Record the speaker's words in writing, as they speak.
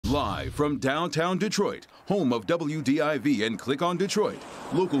Live from downtown Detroit, home of WDIV and Click on Detroit,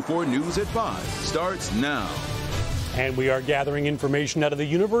 Local 4 News at 5 starts now. And we are gathering information out of the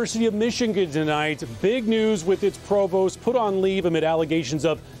University of Michigan tonight. Big news with its provost put on leave amid allegations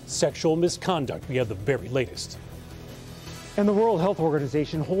of sexual misconduct. We have the very latest. And the World Health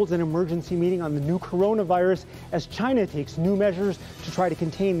Organization holds an emergency meeting on the new coronavirus as China takes new measures to try to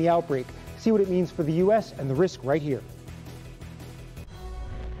contain the outbreak. See what it means for the U.S. and the risk right here.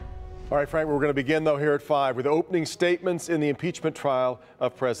 All right, Frank, we're going to begin, though, here at 5 with opening statements in the impeachment trial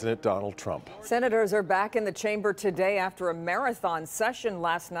of President Donald Trump. Senators are back in the chamber today after a marathon session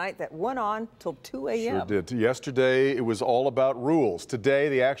last night that went on till 2 a.m. Sure did. Yesterday, it was all about rules. Today,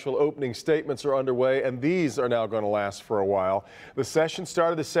 the actual opening statements are underway, and these are now going to last for a while. The session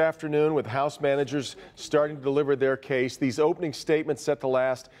started this afternoon with House managers starting to deliver their case. These opening statements set to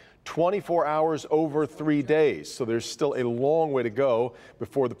last 24 hours over 3 days. So there's still a long way to go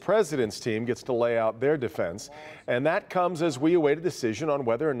before the president's team gets to lay out their defense. And that comes as we await a decision on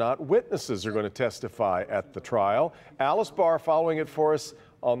whether or not witnesses are going to testify at the trial. Alice Barr following it for us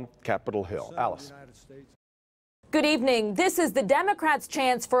on Capitol Hill. Alice. Good evening. This is the Democrats'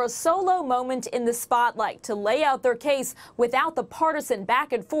 chance for a solo moment in the spotlight to lay out their case without the partisan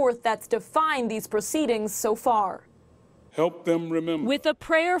back and forth that's defined these proceedings so far. Help them remember. With a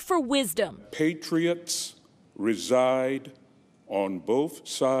prayer for wisdom. Patriots reside on both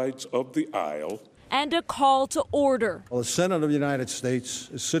sides of the aisle. And a call to order. Well, the Senate of the United States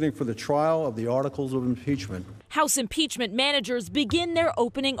is sitting for the trial of the articles of impeachment. House impeachment managers begin their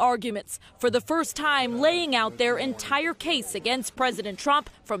opening arguments, for the first time laying out their entire case against President Trump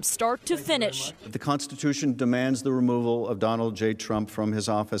from start to finish. The Constitution demands the removal of Donald J. Trump from his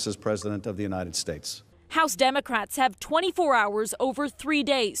office as President of the United States. House Democrats have 24 hours over 3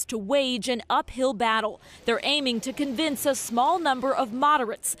 days to wage an uphill battle. They're aiming to convince a small number of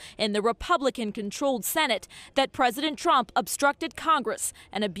moderates in the Republican-controlled Senate that President Trump obstructed Congress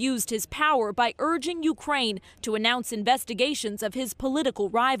and abused his power by urging Ukraine to announce investigations of his political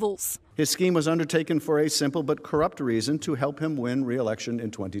rivals. His scheme was undertaken for a simple but corrupt reason: to help him win re-election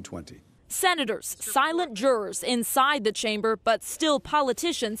in 2020. Senators, silent jurors inside the chamber, but still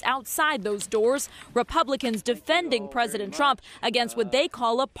politicians outside those doors. Republicans defending President Trump against what they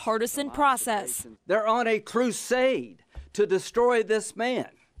call a partisan process. They're on a crusade to destroy this man,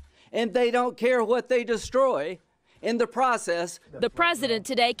 and they don't care what they destroy in the process. The president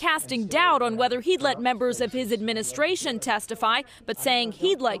today casting doubt on whether he'd let members of his administration testify, but saying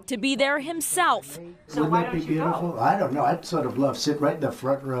he'd like to be there himself. Wouldn't that be beautiful? I don't know. I'd sort of love to sit right in the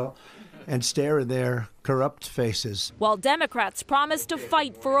front row and stare at their corrupt faces. While Democrats promise to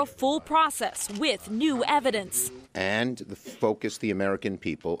fight for a full process with new evidence. And focus the American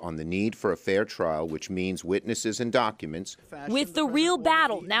people on the need for a fair trial, which means witnesses and documents. With the real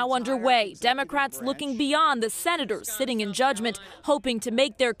battle now underway, Democrats looking beyond the senators sitting in judgment, hoping to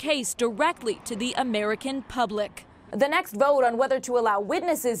make their case directly to the American public. The next vote on whether to allow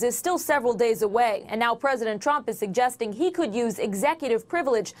witnesses is still several days away, and now President Trump is suggesting he could use executive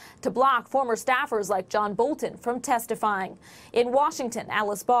privilege to block former staffers like John Bolton from testifying. In Washington,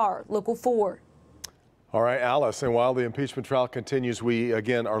 Alice Barr, Local 4. All right, Alice, and while the impeachment trial continues, we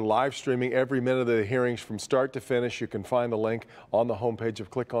again are live streaming every minute of the hearings from start to finish. You can find the link on the homepage of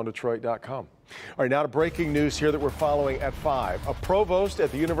clickondetroit.com. All right, now to breaking news here that we're following at 5. A provost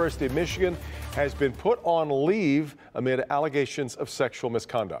at the University of Michigan has been put on leave amid allegations of sexual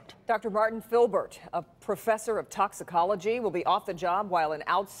misconduct. Dr. Martin Filbert, a professor of toxicology, will be off the job while an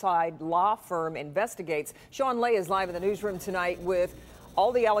outside law firm investigates. Sean Lay is live in the newsroom tonight with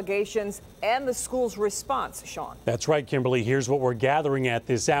all the allegations and the school's response. Sean. That's right, Kimberly. Here's what we're gathering at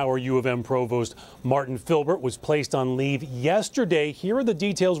this hour. U of M Provost Martin Filbert was placed on leave yesterday. Here are the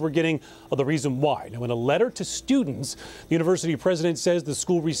details we're getting of the reason why. Now, in a letter to students, the university president says the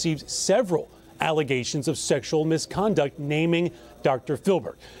school received several allegations of sexual misconduct, naming Dr.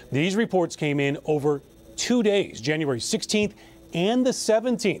 Filbert. These reports came in over 2 days, January 16th and the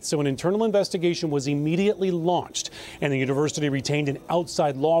 17th. So an internal investigation was immediately launched, and the university retained an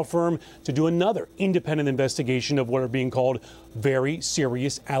outside law firm to do another independent investigation of what are being called very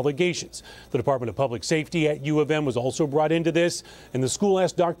serious allegations. The Department of Public Safety at U of M was also brought into this, and the school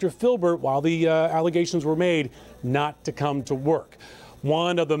asked Dr. Filbert, while the allegations were made, not to come to work.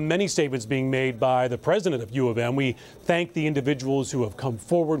 One of the many statements being made by the president of U of M. We thank the individuals who have come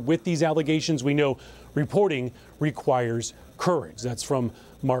forward with these allegations. We know reporting requires courage. That's from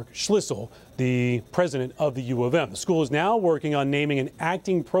Mark Schlissel, the president of the U of M. The school is now working on naming an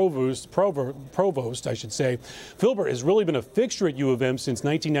acting provost, I should say. Filbert has really been a fixture at U of M since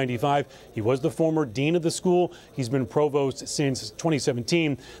 1995. He was the former dean of the school. He's been provost since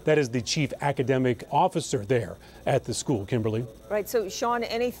 2017. That is the chief academic officer there at the school, Kimberly. Right. So, Sean,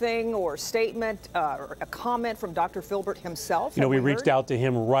 anything or statement or a comment from Dr. Filbert himself? You know, we reached out to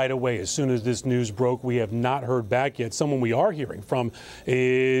him right away as soon as this news broke. We have not heard back yet. Someone we are hearing from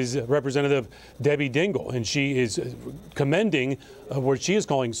is Representative Debbie Dingell, and she is commending what she is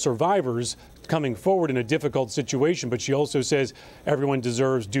calling survivors coming forward in a difficult situation. But she also says everyone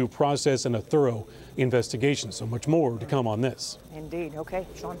deserves due process and a thorough investigation. So much more to come on this. Indeed. Okay,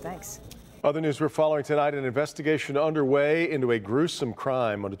 Sean, thanks. Other news we're following tonight, an investigation underway into a gruesome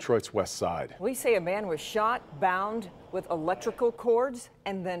crime on Detroit's west side. Police say a man was shot, bound with electrical cords,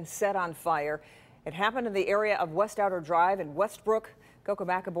 and then set on fire. It happened in the area of West Outer Drive in Westbrook. Coco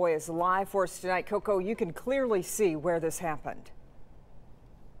McAvoy is live for us tonight. Coco, you can clearly see where this happened.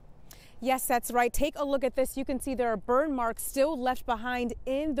 Yes, that's right. Take a look at this. You can see there are burn marks still left behind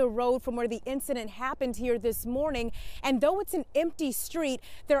in the road from where the incident happened here this morning. And though it's an empty street,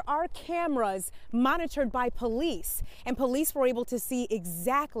 there are cameras monitored by police, and police were able to see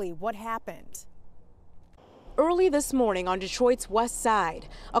exactly what happened. Early this morning on Detroit's west side,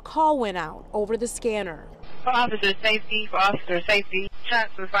 a call went out over the scanner. For officer safety,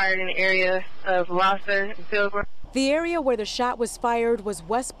 shots were fired in the area of Rosser and Pilgrim. The area where the shot was fired was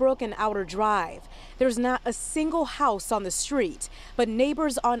Westbrook and Outer Drive. There's not a single house on the street, but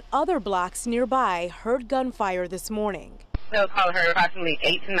neighbors on other blocks nearby heard gunfire this morning. They'll call her approximately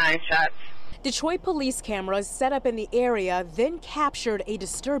 8 to 9 shots. Detroit police cameras set up in the area then captured a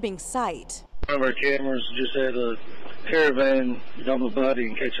disturbing sight. One of our cameras just had a caravan dump a body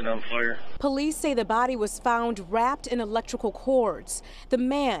and catching on fire. Police say the body was found wrapped in electrical cords. The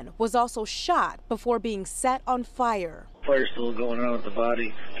man was also shot before being set on fire. Fire's still going on with the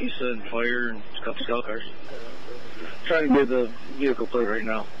body. He's setting fire and a couple scout cars. Trying to get the vehicle plate right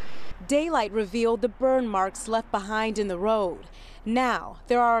now. Daylight revealed the burn marks left behind in the road. Now,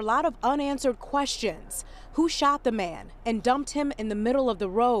 there are a lot of unanswered questions. Who shot the man and dumped him in the middle of the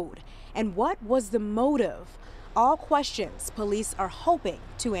road? And what was the motive? All questions police are hoping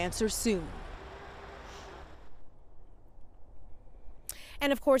to answer soon.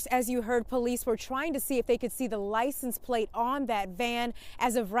 And of course, as you heard, police were trying to see if they could see the license plate on that van.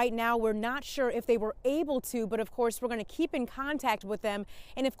 As of right now, we're not sure if they were able to, but of course, we're going to keep in contact with them.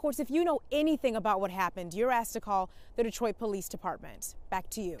 And of course, if you know anything about what happened, you're asked to call the Detroit Police Department. Back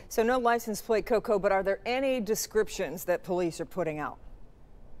to you. So no license plate, Coco, but are there any descriptions that police are putting out?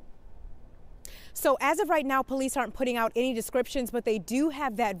 So as of right now, police aren't putting out any descriptions, but they do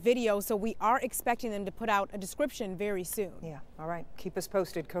have that video, so we are expecting them to put out a description very soon. Yeah, all right. Keep us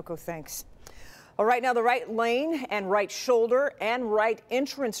posted, Coco. Thanks. All right, now the right lane and right shoulder and right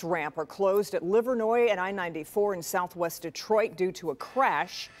entrance ramp are closed at Livernois and I-94 in southwest Detroit due to a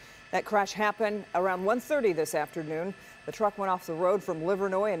crash. That crash happened around 1:30 this afternoon. The truck went off the road from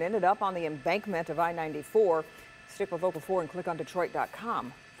Livernois and ended up on the embankment of I-94. Stick with Local 4 and click on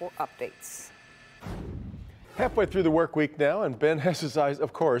Detroit.com for updates. Halfway through the work week now, and Ben has his eyes,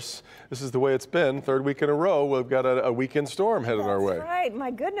 of course, this is the way it's been. Third week in a row, we've got a weekend storm headed our way. That's right.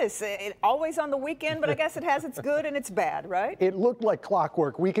 My goodness. Always on the weekend, but I guess it has its good and its bad, right? It looked like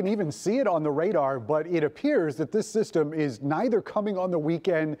clockwork. We can even see it on the radar, but it appears that this system is neither coming on the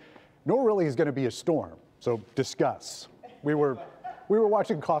weekend, nor really is going to be a storm. So discuss. We were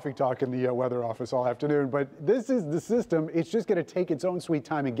watching Coffee Talk in the weather office all afternoon, but this is the system. It's just going to take its own sweet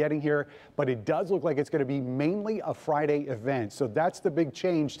time in getting here, but it does look like it's going to be mainly a Friday event. So that's the big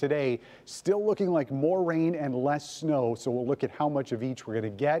change today. Still looking like more rain and less snow, so we'll look at how much of each we're going to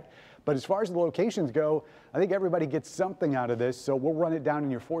get. But as far as the locations go, I think everybody gets something out of this, so we'll run it down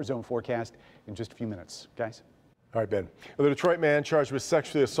in your 4-zone forecast in just a few minutes. Guys? All right, Ben. The Detroit man charged with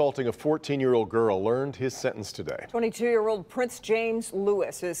sexually assaulting a 14-year-old girl learned his sentence today. 22-year-old Prince James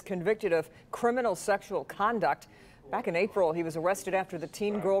Lewis is convicted of criminal sexual conduct. Back in April, he was arrested after the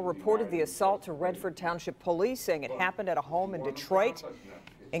teen girl reported the assault to Redford Township Police, saying it happened at a home in Detroit.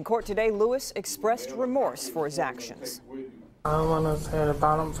 In court today, Lewis expressed remorse for his actions. I want to say the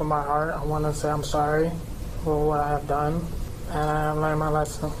bottom from my heart, I want to say I'm sorry for what I have done, and I have learned my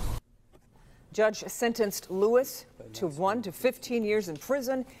lesson. Judge sentenced Lewis to 1 to 15 years in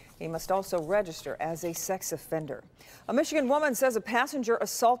prison. He must also register as a sex offender. A Michigan woman says a passenger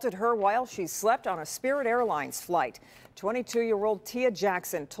assaulted her while she slept on a Spirit Airlines flight. 22-year-old Tia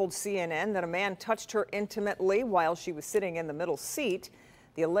Jackson told CNN that a man touched her intimately while she was sitting in the middle seat.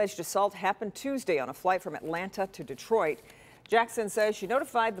 The alleged assault happened Tuesday on a flight from Atlanta to Detroit. Jackson says she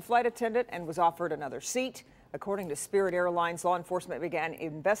notified the flight attendant and was offered another seat. According to Spirit Airlines, law enforcement began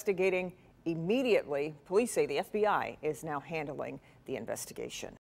investigating immediately. Police say the FBI is now handling the investigation.